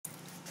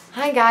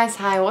Hi guys,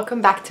 hi,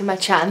 welcome back to my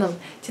channel.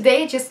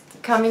 Today just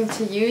coming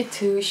to you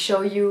to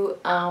show you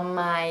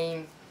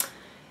my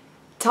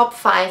top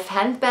 5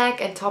 handbag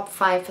and top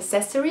 5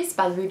 accessories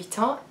by Louis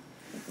Vuitton.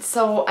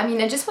 So,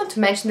 I just want to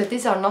mention that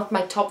these are not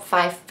my top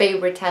 5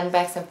 favorite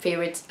handbags and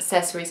favorite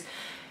accessories.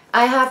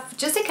 I have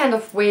just a kind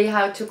of way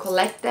how to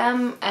collect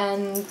them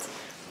and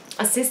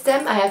a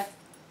system. I have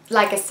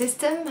like a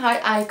system how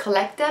I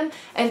collect them,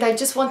 and I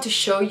just want to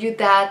show you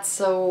that,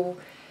 so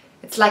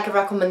it's like a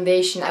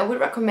recommendation. I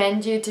would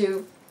recommend you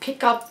to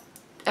pick up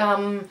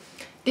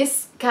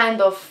this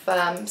kind of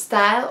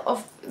style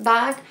of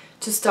bag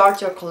to start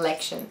your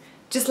collection,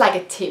 just like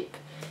a tip.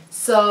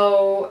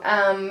 So,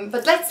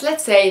 but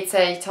let's say it's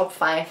a top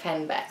 5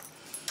 handbag.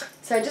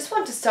 So I just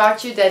want to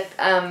start you that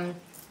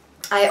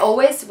I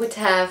always would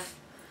have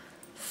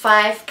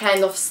 5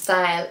 kind of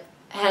style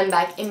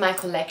handbag in my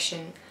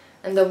collection,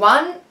 and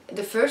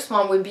the first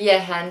one will be a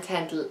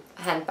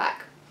handbag.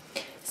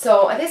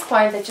 So at this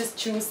point I just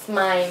choose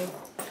my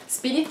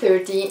Speedy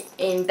 30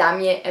 in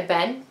damier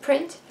ebene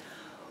print,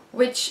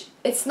 which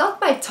it's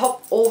not my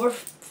top over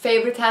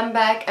favorite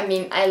handbag.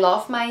 I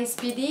love my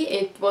Speedy.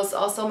 It was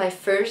also my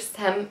first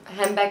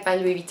handbag by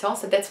Louis Vuitton,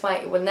 so that's why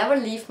it will never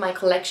leave my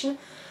collection.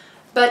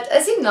 But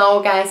as you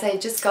know guys, I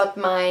just got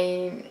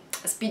my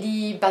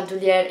Speedy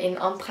bandolier in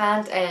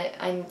empreinte,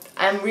 and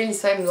I'm really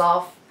so in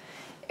love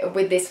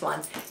with this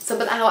one. So,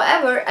 but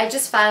however, I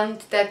just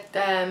found that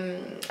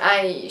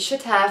I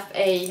should have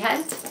a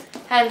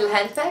handle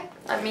handbag.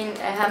 A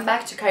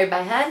handbag to carry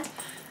by hand,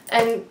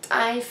 and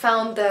I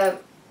found the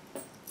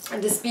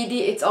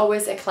Speedy. It's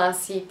always a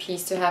classy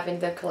piece to have in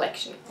the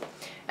collection.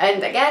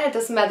 And again, it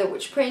doesn't matter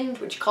which print,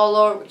 which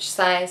color, which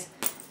size,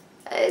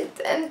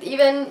 and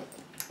even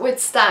with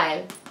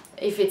style.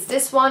 If it's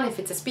this one, if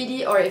it's a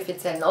Speedy, or if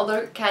it's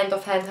another kind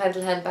of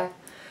handle handbag.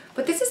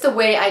 But this is the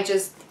way I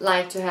just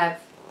like to have.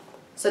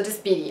 So the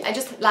Speedy, I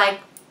just like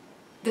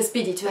the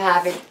Speedy to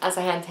have it as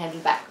a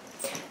handle bag.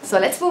 So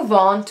let's move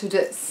on to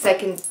the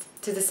second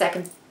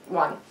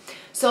one.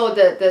 So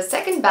the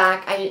second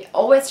bag I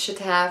always should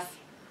have,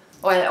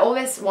 or I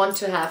always want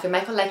to have in my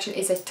collection,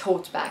 is a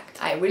tote bag.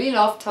 I really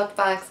love tote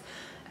bags,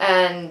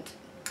 and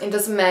it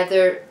doesn't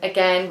matter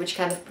again which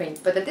kind of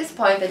print. But at this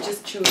point I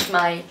just choose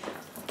my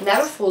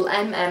Neverfull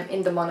NM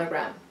in the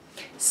Monogram.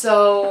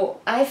 So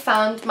I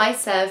found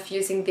myself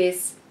using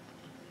this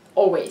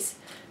always,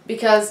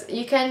 because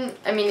you can,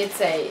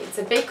 it's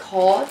a big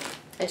haul.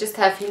 I just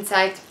have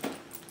inside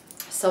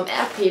some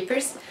air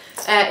papers.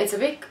 It's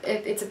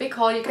a big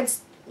haul.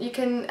 You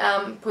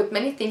can put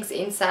many things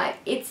inside.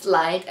 It's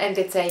light and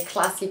it's a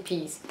classy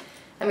piece.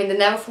 The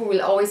Neverfull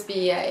will always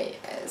be a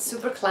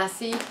super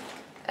classy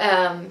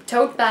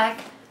tote bag.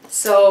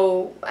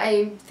 So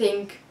I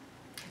think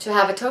to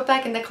have a tote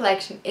bag in the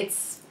collection,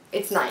 it's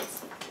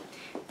nice.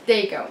 There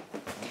you go.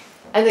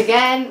 And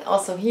again,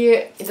 also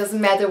here, it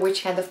doesn't matter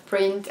which kind of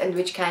print and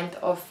which kind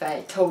of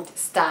tote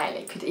style.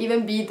 It could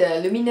even be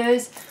the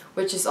lumineuse,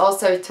 which is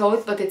also a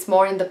tote, but it's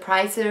more in the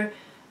pricer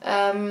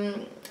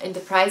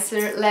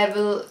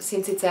level,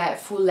 since it's a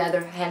full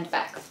leather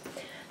handbag.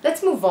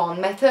 Let's move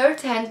on. My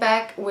third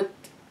handbag would,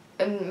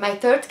 my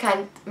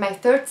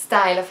third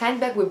style of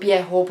handbag would be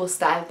a hobo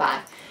style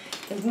bag.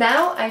 And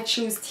now I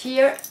choose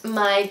here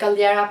my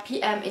Galliera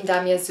PM in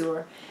damier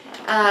azur.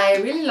 I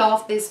really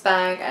love this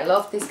bag. I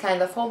love this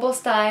kind of hobo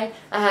style.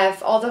 I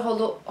have all the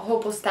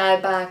hobo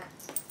style bag,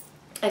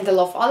 and I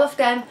love all of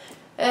them.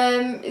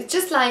 It's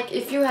just like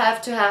if you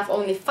have to have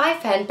only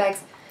 5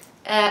 handbags,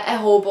 a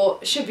hobo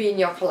should be in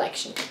your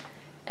collection.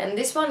 And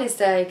this one is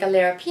the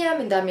Galliera PM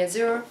in damier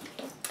azur.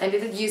 I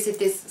didn't use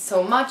this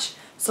so much,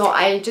 so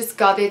I just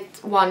got it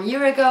 1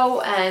 year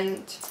ago,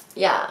 and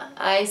yeah,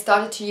 I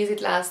started to use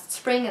it last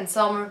spring and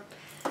summer.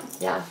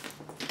 Yeah,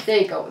 there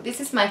you go. This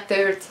is my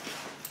third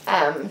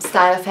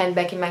style of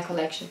handbag in my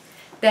collection.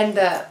 Then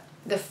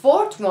the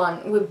fourth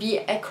one will be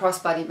a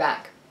crossbody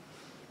bag.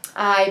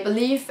 I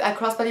believe a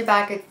crossbody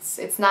bag,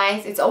 it's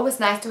nice. It's always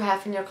nice to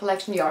have in your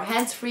collection. You're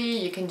hands-free,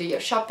 you can do your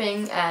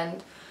shopping,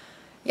 and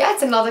yeah,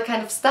 it's another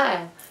kind of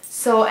style.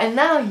 So, and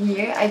now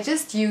here I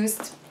just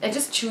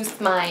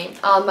choose my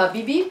Alma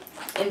BB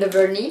in the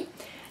vernis,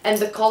 and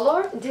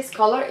this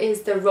color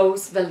is the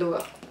rose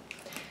velour.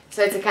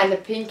 So it's a kind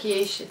of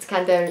pinkish, it's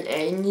kind of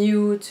a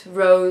nude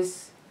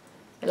rose,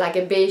 like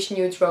a beige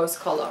nude rose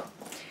color.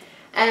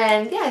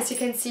 And yeah, as you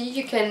can see,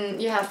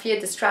 you have here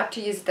the strap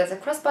to use it as a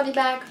crossbody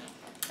bag,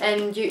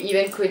 and you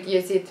even could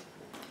use it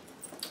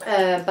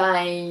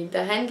by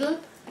the handle,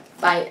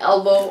 by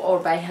elbow, or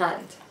by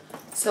hand.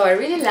 So I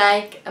really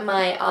like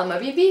my Alma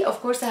BB.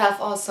 Of course I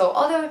have also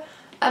other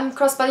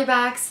crossbody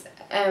bags.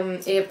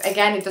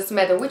 Again, it doesn't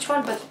matter which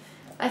one, but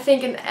I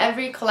think in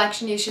every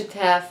collection you should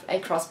have a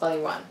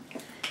crossbody one.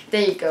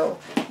 There you go.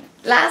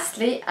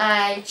 Lastly,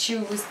 I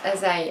choose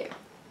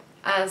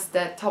as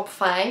the top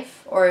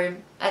 5, or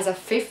as a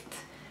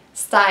 5th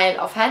style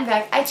of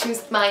handbag, I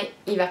choose my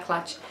Eva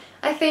Clutch.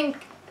 I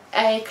think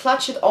a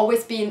clutch should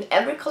always be in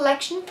every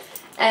collection,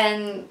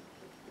 and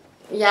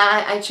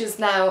yeah, I choose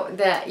now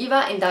the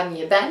Eva in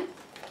damier ebene.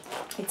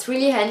 It's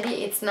really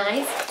handy, it's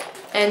nice.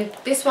 And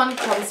this one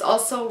comes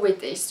also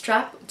with a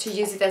strap to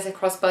use it as a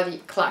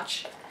crossbody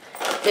clutch.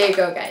 There you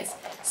go, guys.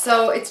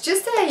 So it's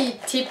just a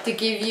tip to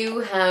give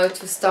you how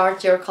to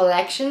start your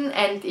collection,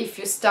 and if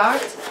you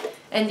start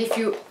and if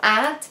you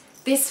add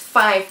this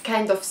 5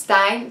 kind of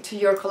style to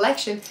your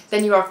collection,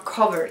 then you are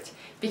covered,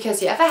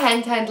 because you have a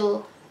hand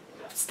handle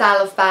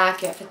style of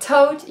bag, you have a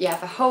tote, you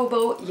have a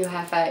hobo, you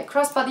have a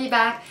crossbody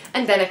bag,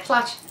 and then a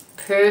clutch.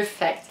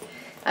 Perfect.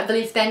 I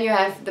believe then you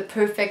have the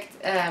perfect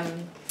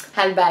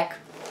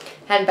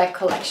handbag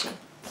collection.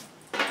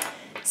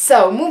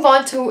 So move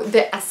on to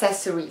the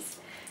accessories.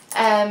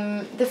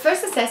 The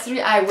first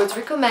accessory I would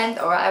recommend,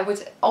 or I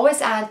would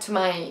always add to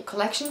my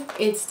collection,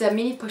 it's the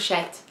Mini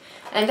Pochette.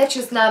 And I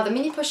choose now the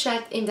Mini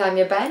Pochette in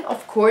damier band,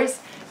 of course,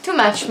 to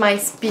match my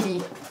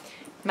Speedy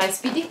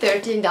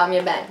 30 in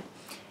damier band.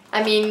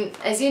 I mean,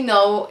 as you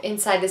know,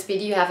 inside the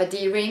Speedy you have a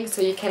D-ring,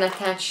 so you can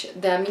attach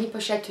the Mini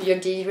Pochette to your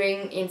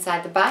D-ring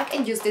inside the bag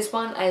and use this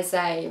one as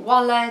a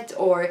wallet,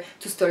 or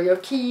to store your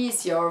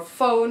keys, your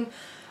phone,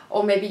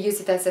 or maybe use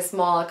it as a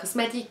small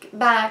cosmetic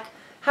bag.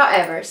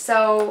 However,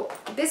 so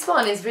this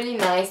one is really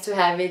nice to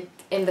have it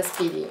in the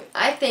Speedy.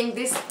 I think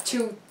these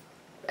two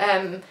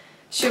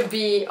should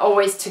be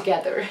always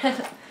together.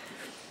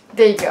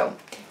 There you go.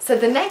 So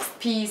the next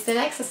piece, the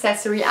next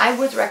accessory I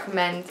would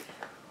recommend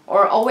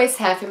or always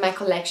have in my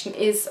collection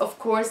is, of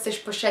course, the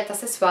Pochette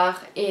Accessoires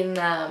in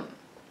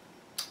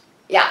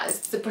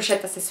it's the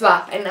Pochette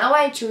Accessoires, and now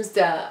I choose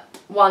the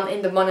one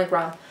in the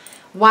Monogram.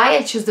 Why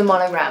I choose the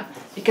Monogram?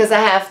 Because I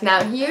have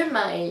now here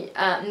my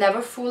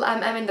Neverfull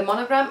in the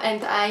Monogram,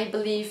 and I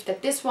believe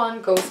that this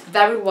one goes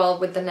very well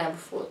with the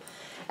Neverfull.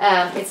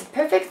 It's a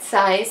perfect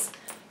size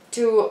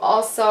to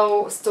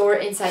also store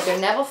inside your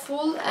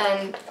Neverfull,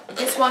 and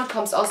this one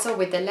comes also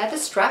with the leather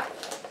strap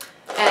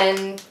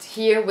and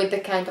here with the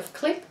kind of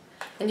clip,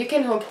 and you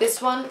can hook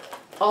this one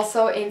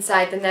also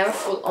inside the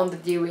Neverfull on the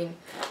D-ring.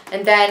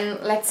 And then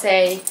let's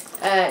say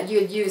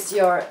you'd use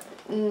your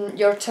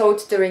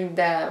tote during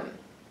the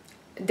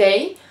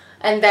day,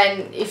 and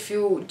then if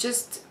you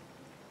just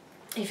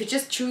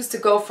choose to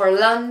go for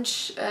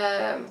lunch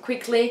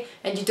quickly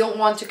and you don't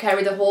want to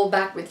carry the whole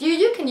bag with you,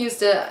 you can use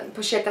the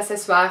Pochette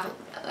Accessoires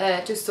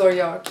to store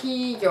your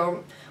key,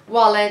 your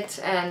wallet,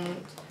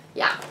 and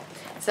yeah.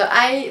 So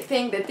I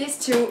think that these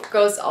two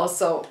goes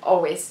also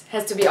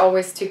has to be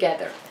always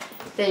together.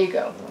 There you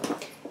go.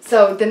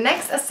 So the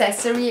next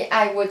accessory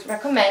I would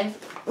recommend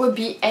would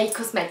be a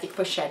cosmetic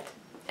pochette.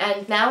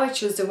 And now I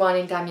choose the one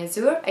in damier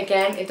azur.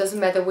 Again, it doesn't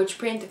matter which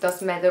print, it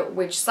doesn't matter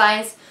which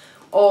size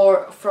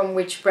or from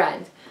which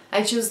brand.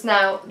 I choose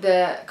now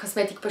the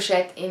cosmetic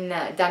pochette in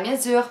damier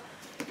azur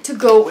to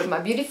go with my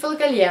beautiful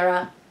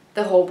Galliera,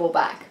 the hobo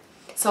bag.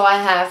 So I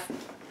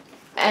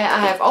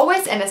have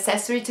always an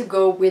accessory to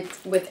go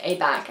with a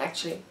bag,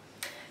 actually.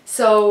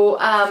 So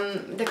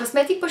the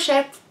cosmetic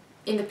pochette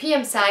in the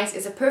PM size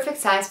is a perfect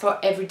size for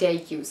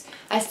everyday use.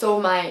 I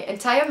store my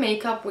entire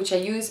makeup, which I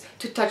use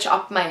to touch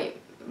up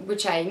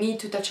which I need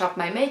to touch up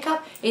my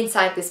makeup,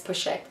 inside this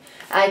pochette.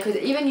 I could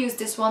even use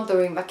this one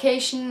during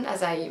vacation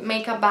as a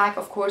makeup bag,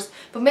 of course,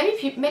 but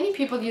many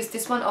people use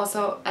this one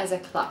also as a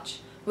clutch,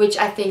 which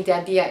I think the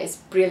idea is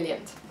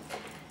brilliant.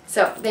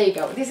 So there you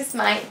go. This is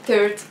my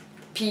third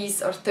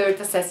piece or third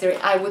accessory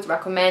I would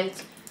recommend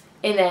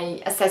in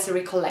a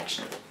accessory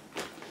collection.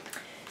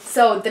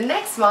 So the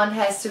next one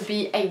has to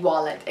be a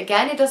wallet.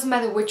 Again, it doesn't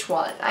matter which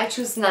wallet. I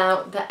choose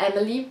now the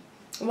Emilie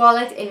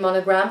wallet in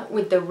Monogram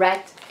with the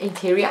red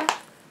interior.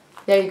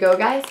 There you go,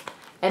 guys.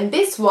 And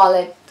this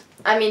wallet,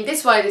 I mean,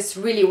 this wallet is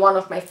really one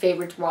of my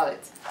favorite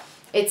wallets.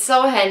 It's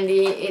so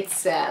handy,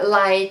 it's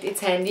light,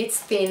 it's handy, it's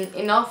thin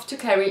enough to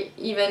carry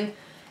even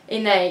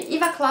in a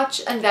Eva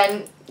Clutch, and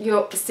then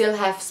you still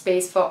have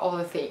space for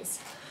other things.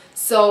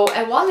 So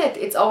a wallet,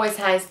 it's always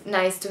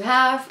nice to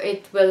have.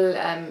 It will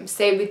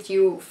stay with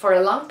you for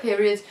a long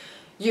period.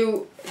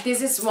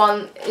 This is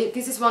one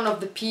of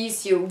the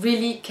pieces you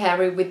really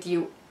carry with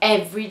you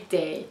every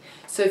day.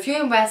 So if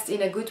you invest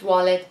in a good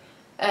wallet,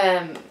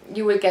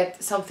 you will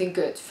get something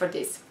good for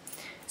this.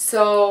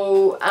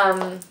 So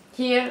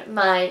here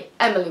my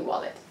Emilie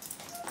wallet.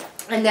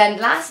 And then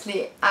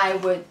lastly, I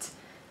would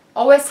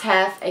always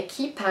have a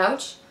key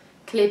pouch,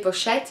 clé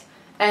pochette,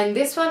 and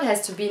this one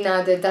has to be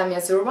now the damier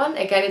azur one.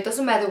 Again, it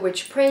doesn't matter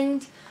which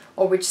print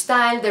or which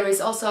style. There is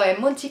also a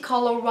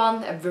multicolor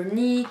one, a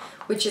vernis,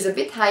 which is a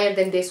bit higher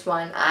than this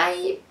one.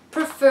 I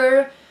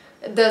prefer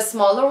the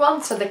smaller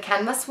one, so the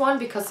canvas one,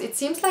 because it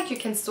seems like you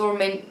can store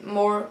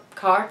more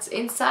cards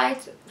inside,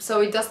 so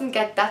it doesn't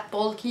get that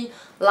bulky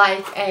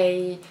like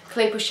a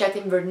clé pochette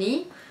in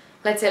vernis,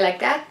 let's say like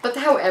that. But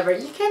however,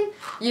 you can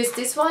use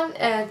this one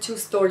to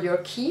store your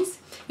keys.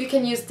 You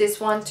can use this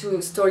one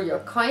to store your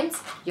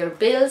coins, your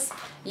bills.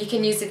 You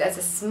can use it as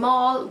a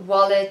small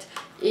wallet.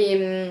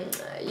 You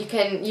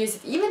can use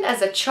it even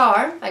as a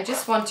charm. I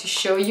just want to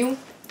show you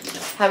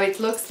how it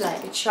looks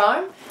like a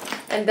charm.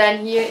 And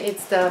then here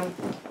it's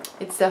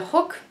the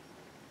hook.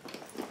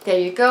 There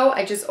you go.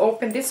 I just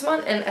open this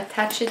one and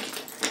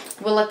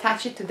will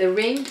attach it to the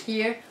ring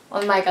here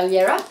on my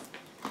Galliera.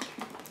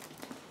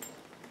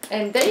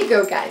 And there you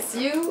go, guys.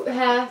 You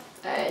have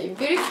a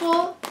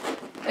beautiful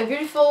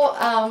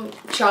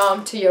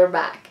charm to your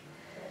bag.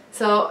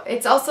 So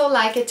it's also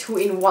like a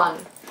 2-in-1.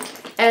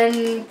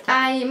 And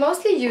I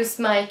mostly use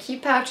my key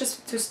pouches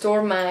to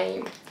store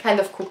my kind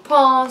of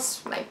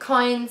coupons, my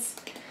coins.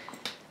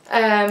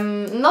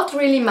 Not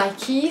really my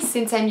keys,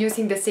 since I'm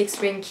using the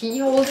 6-ring key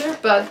holder,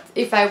 but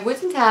if I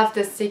wouldn't have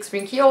the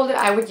 6-ring key holder,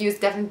 I would use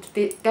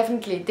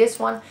definitely this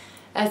one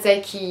as a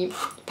key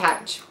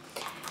pouch.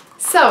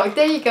 So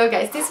there you go,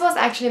 guys. This was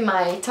actually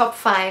my top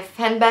 5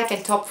 handbag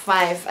and top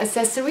 5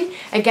 accessory.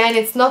 Again,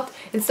 it's not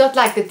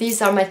like that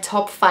these are my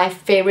top 5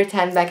 favorite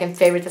handbag and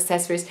favorite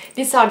accessories.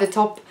 These are the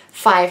top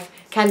 5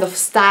 kind of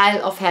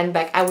style of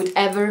handbag I would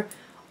ever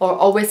or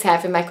always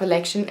have in my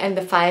collection, and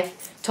the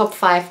top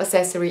 5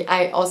 accessory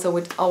I also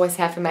would always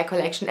have in my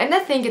collection. And I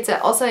think it's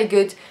also a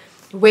good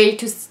way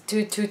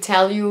to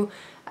tell you,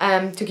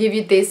 to give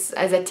you this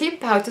as a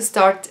tip, how to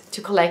start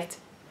to collect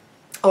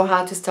or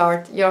how to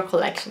start your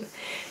collection.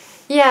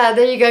 Yeah,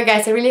 there you go,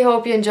 guys. I really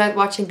hope you enjoyed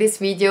watching this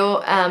video.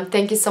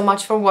 Thank you so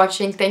much for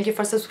watching. Thank you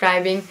for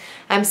subscribing.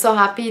 I'm so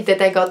happy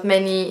that I got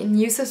many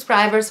new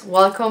subscribers.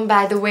 Welcome,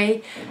 by the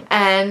way.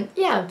 And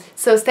yeah,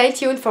 so stay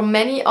tuned for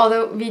many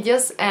other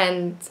videos,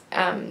 and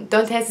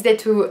don't hesitate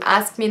to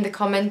ask me in the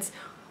comments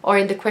or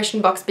in the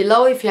question box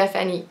below if you have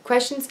any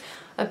questions.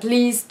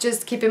 Please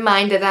just keep in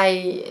mind that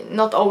I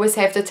not always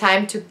have the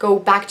time to go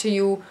back to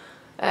you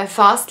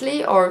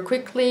fastly or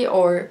quickly,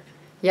 or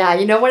yeah,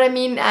 you know what I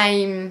mean.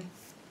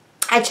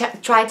 I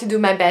try to do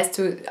my best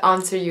to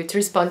answer you, to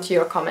respond to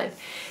your comment.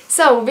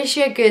 So, wish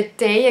you a good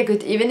day, a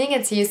good evening,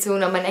 and see you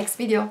soon on my next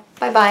video.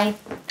 Bye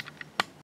bye!